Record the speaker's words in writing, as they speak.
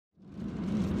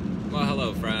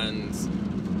friends?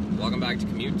 Welcome back to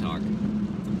Commute Talk.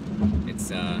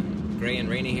 It's gray and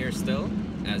rainy here still,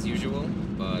 as usual,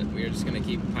 but we're just going to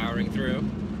keep powering through,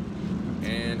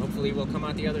 and hopefully we'll come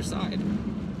out the other side.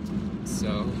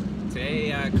 So,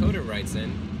 today Coder writes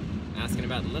in, asking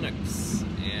about Linux,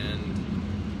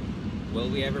 and will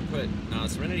we ever put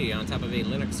Serenity on top of a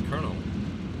Linux kernel?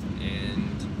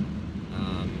 And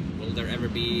will there ever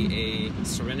be a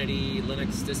Serenity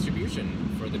Linux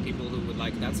distribution for the people who would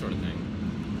like that sort of thing?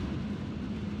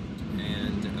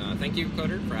 And thank you,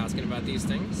 Coder, for asking about these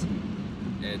things.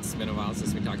 It's been a while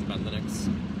since we talked about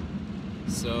Linux.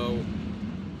 So,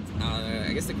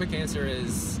 I guess the quick answer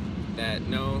is that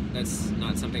no, that's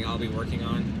not something I'll be working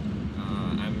on.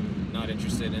 I'm not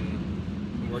interested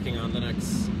in working on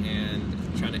Linux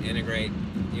and trying to integrate,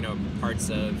 parts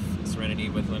of Serenity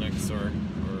with Linux or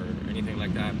anything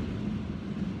like that.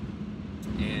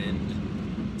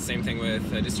 And same thing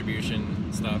with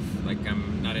distribution stuff. Like,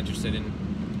 I'm not interested in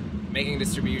making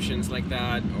distributions like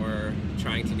that or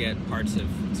trying to get parts of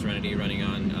Serenity running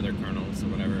on other kernels or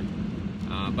whatever.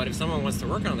 But if someone wants to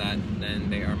work on that, then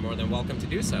they are more than welcome to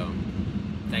do so,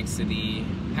 thanks to the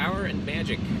power and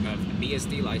magic of the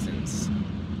BSD license.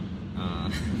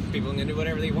 People can do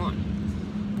whatever they want.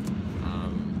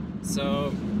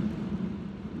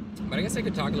 But I guess I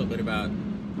could talk a little bit about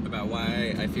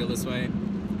why I feel this way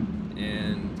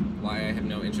and why I have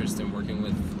no interest in working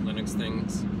with Linux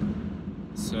things.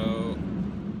 So,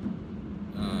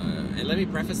 and let me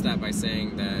preface that by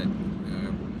saying that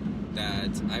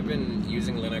I've been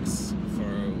using Linux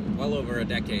for well over a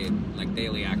decade, like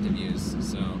daily active use.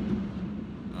 So,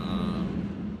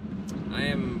 I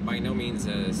am by no means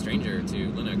a stranger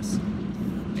to Linux,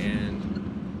 and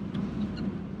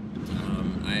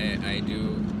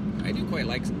I do quite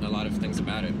like a lot of things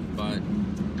about it, but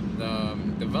the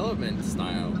development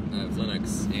style of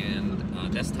Linux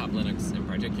and desktop Linux in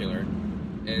particular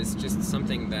is just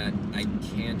something that I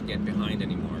can't get behind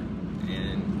anymore.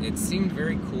 And it seemed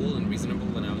very cool and reasonable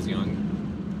when I was young,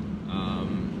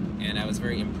 and I was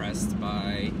very impressed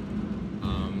by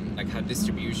like how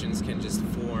distributions can just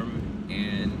form,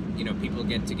 and people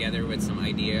get together with some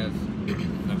idea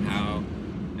of how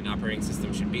an operating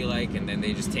system should be like, and then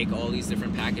they just take all these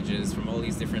different packages from all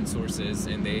these different sources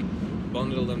and they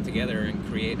bundle them together and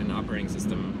create an operating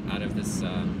system out of this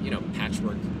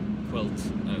patchwork quilt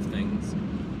of things.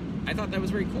 I thought that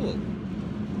was very cool.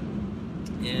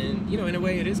 And in a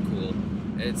way it is cool.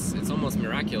 It's almost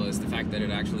miraculous, the fact that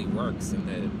it actually works and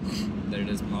that it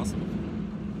is possible.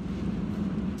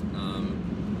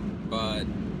 But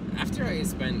after I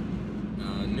spent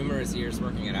numerous years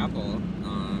working at Apple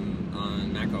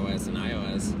on Mac OS and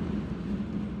iOS,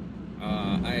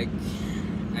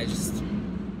 I just,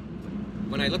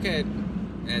 when I look at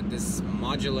this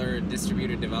modular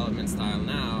distributed development style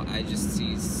now, I just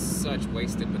see such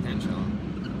wasted potential,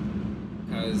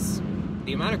 because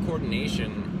the amount of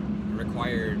coordination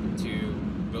required to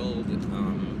build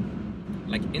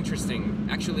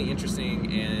actually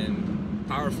interesting and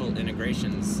powerful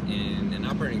integrations in an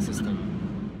operating system,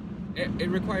 it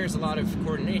requires a lot of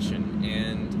coordination,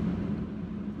 and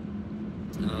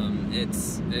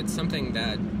it's something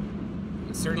that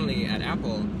certainly at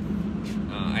Apple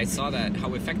I saw that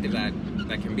how effective that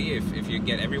can be if you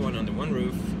get everyone under one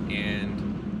roof and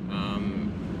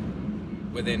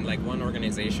within like one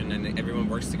organization, and everyone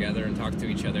works together and talks to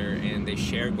each other, and they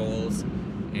share goals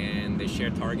and they share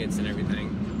targets and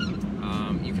everything.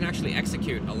 You can actually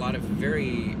execute a lot of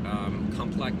very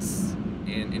complex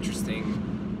and interesting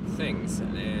things,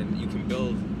 and you can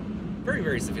build very,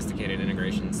 very sophisticated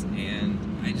integrations. And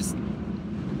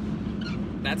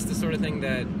that's the sort of thing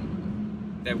that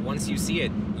once you see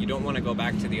it, you don't want to go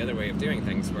back to the other way of doing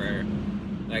things, where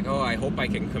like, oh, I hope I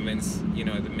can convince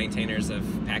the maintainers of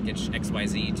package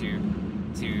XYZ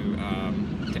to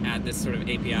add this sort of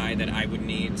API that I would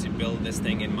need to build this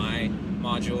thing in my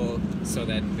module, so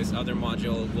that this other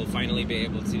module will finally be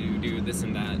able to do this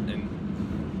and that.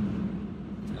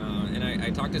 And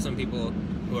I talked to some people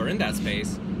who are in that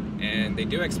space, and they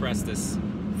do express this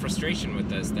frustration with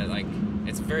this, that like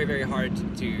it's very, very hard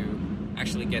to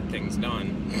actually get things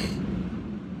done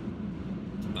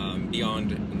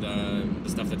beyond the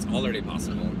stuff that's already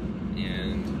possible.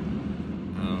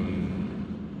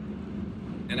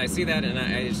 And I see that, and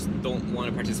I just don't want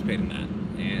to participate in that.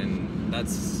 And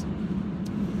that's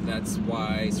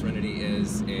why Serenity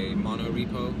is a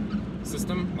mono-repo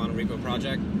system, mono-repo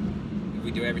project.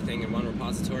 We do everything in one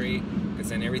repository, because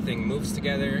then everything moves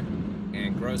together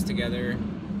and grows together,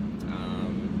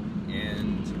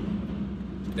 and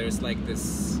there's like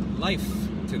this life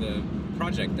to the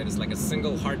project that is like a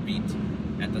single heartbeat,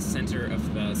 at the center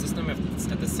of the system, at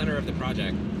the center of the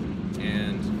project,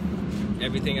 and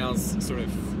everything else sort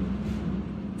of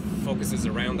focuses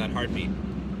around that heartbeat.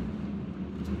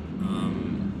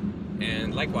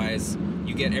 And likewise,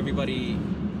 you get every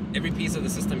piece of the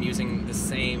system using the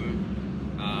same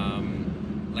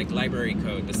like library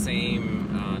code, the same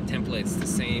templates, the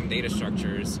same data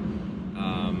structures,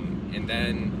 and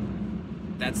then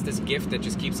that's this gift that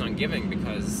just keeps on giving,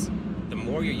 because the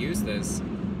more you use this,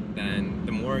 then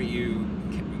the more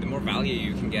value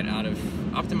you can get out of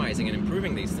optimizing and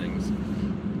improving these things.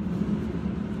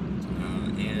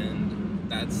 And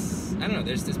that's, I don't know,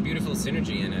 there's this beautiful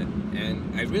synergy in it,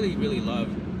 and I really, really love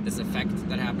this effect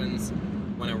that happens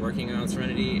when I'm working on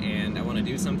Serenity and I want to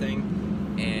do something,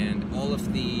 and all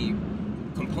of the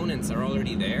components are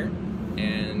already there,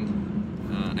 and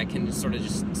I can just sort of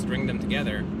just string them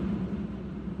together,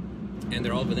 and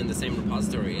they're all within the same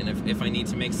repository. And if I need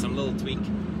to make some little tweak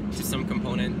to some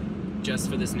component just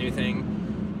for this new thing,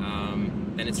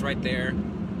 then it's right there,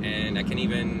 and I can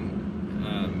even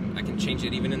I can change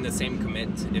it even in the same commit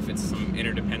if it's some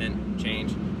interdependent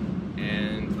change,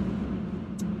 and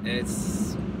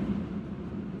it's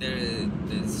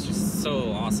just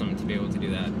so awesome to be able to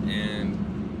do that. And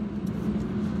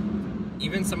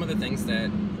even some of the things that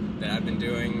I've been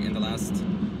doing in the last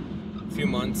few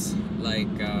months, like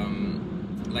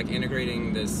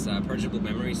integrating this purgeable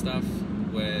memory stuff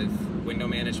with window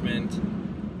management,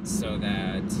 so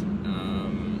that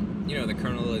you know, the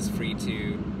kernel is free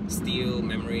to steal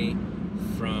memory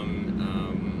from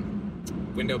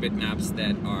window bitmaps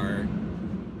that are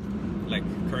like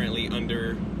currently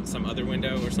under some other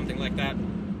window or something like that.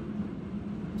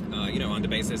 You know, on the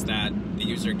basis that the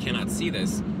user cannot see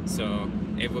this, so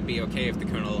it would be okay if the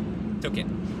kernel took it.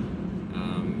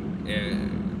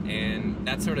 And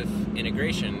that sort of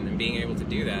integration and being able to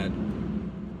do that,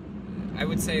 I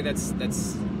would say that's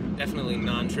definitely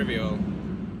non-trivial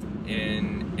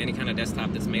in any kind of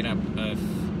desktop that's made up of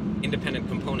independent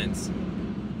components,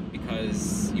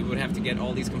 because you would have to get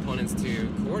all these components to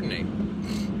coordinate.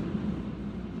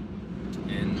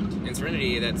 And in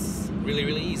Serenity, that's really,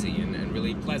 really easy and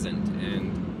really pleasant,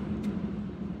 and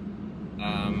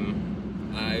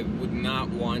I would not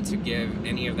want to give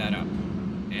any of that up.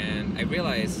 And I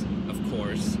realize, of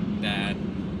course, that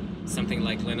something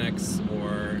like Linux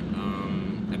or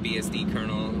a BSD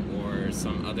kernel or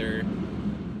some other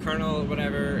kernel,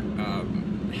 whatever,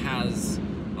 has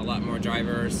a lot more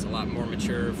drivers, a lot more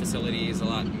mature facilities, a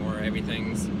lot more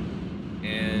everythings,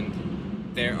 and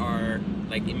there are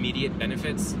like immediate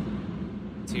benefits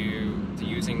to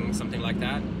using something like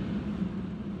that.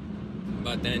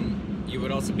 But then you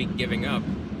would also be giving up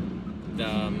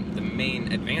the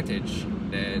main advantage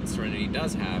that Serenity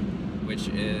does have, which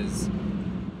is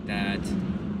that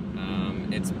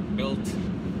it's built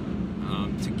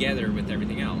together with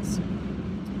everything else.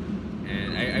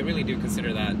 And I really do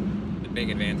consider that the big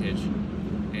advantage.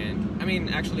 And I mean,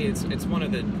 actually, it's one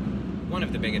of the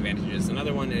big advantages.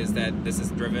 Another one is that this is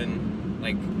driven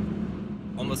like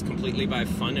almost completely by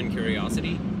fun and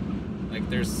curiosity. Like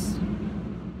there's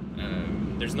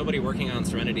nobody working on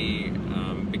Serenity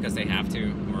because they have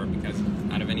to, or because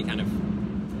out of any kind of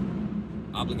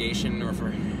obligation, or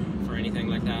for anything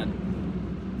like that.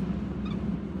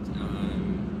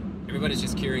 Everybody's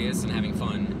just curious and having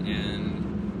fun, and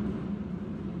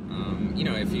you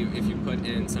know, if you put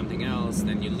in something else,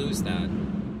 then you lose that.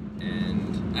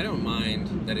 And I don't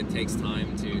mind that it takes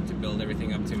time to build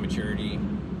everything up to maturity,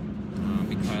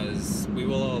 because we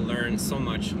will all learn so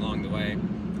much along the way,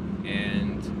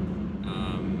 and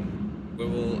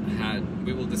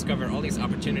we will discover all these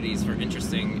opportunities for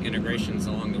interesting integrations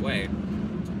along the way,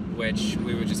 which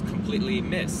we would just completely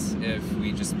miss if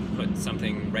we just put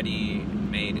something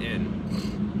ready-made in.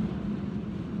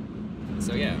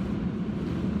 So yeah.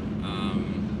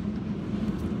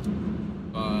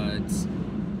 But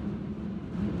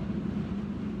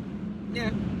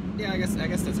yeah, I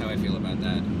guess that's how I feel about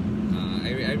that.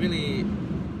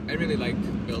 I really like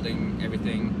building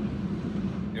everything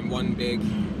in one big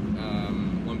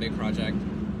project,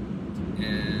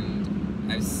 and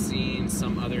I've seen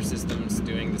some other systems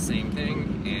doing the same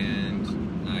thing,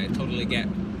 and I totally get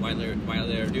why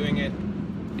they're doing it,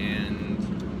 and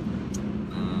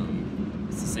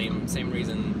it's the same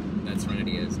reason that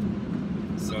Serenity is.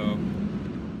 So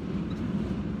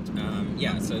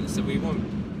yeah, so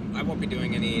I won't be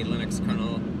doing any Linux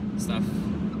kernel stuff,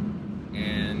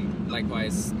 and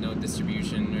likewise no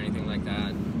distribution or anything like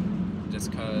that, just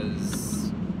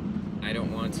because I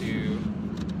don't want to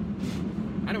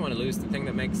lose the thing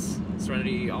that makes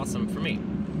Serenity awesome for me,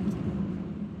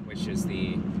 which is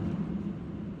the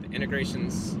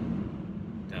integrations,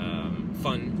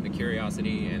 fun, the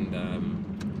curiosity, and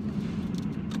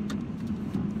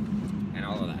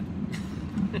all of that.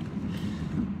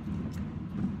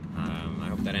 I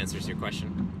hope that answers your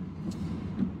question.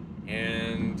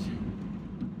 And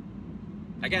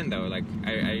again, though, like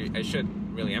I should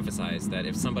really emphasize that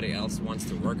if somebody else wants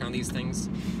to work on these things,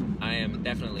 I am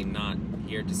definitely not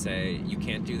here to say you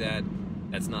can't do that,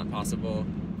 that's not possible,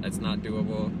 that's not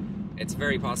doable. It's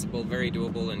very possible, very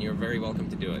doable, and you're very welcome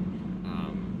to do it.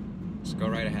 Just go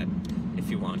right ahead if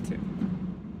you want to.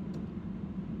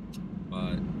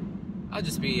 But I'll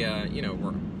just be, you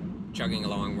know, chugging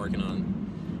along, working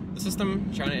on the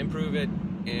system, trying to improve it,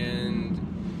 and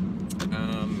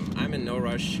I'm in no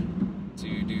rush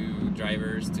to do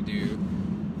drivers, to do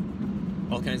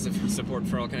all kinds of support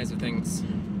for all kinds of things.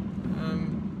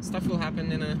 Stuff will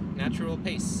happen in a natural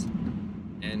pace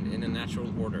and in a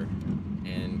natural order,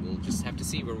 and we'll just have to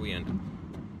see where we end up.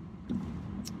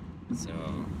 So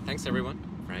thanks everyone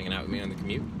for hanging out with me on the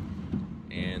commute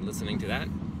and listening to that.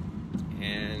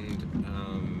 And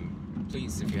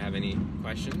please, if you have any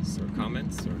questions or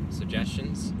comments or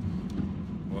suggestions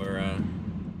or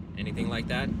anything like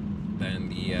that, then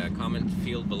the comment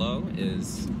field below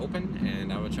is open,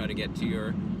 and I will try to get to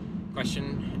your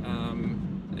question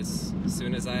as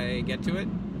soon as I get to it.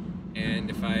 And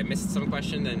if I missed some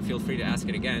question, then feel free to ask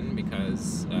it again,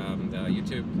 because the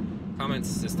YouTube comments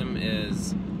system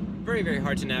is very, very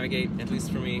hard to navigate, at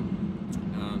least for me.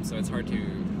 So it's hard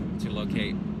to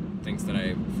locate things that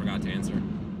I forgot to answer.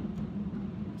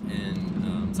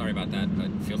 And sorry about that,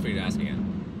 but feel free to ask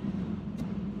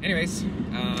again. Anyways,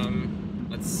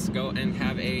 let's go and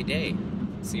have a day.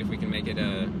 See if we can make it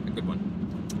a good one.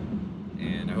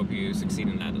 And I hope you succeed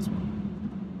in that as well.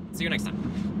 See you next time.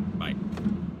 Bye.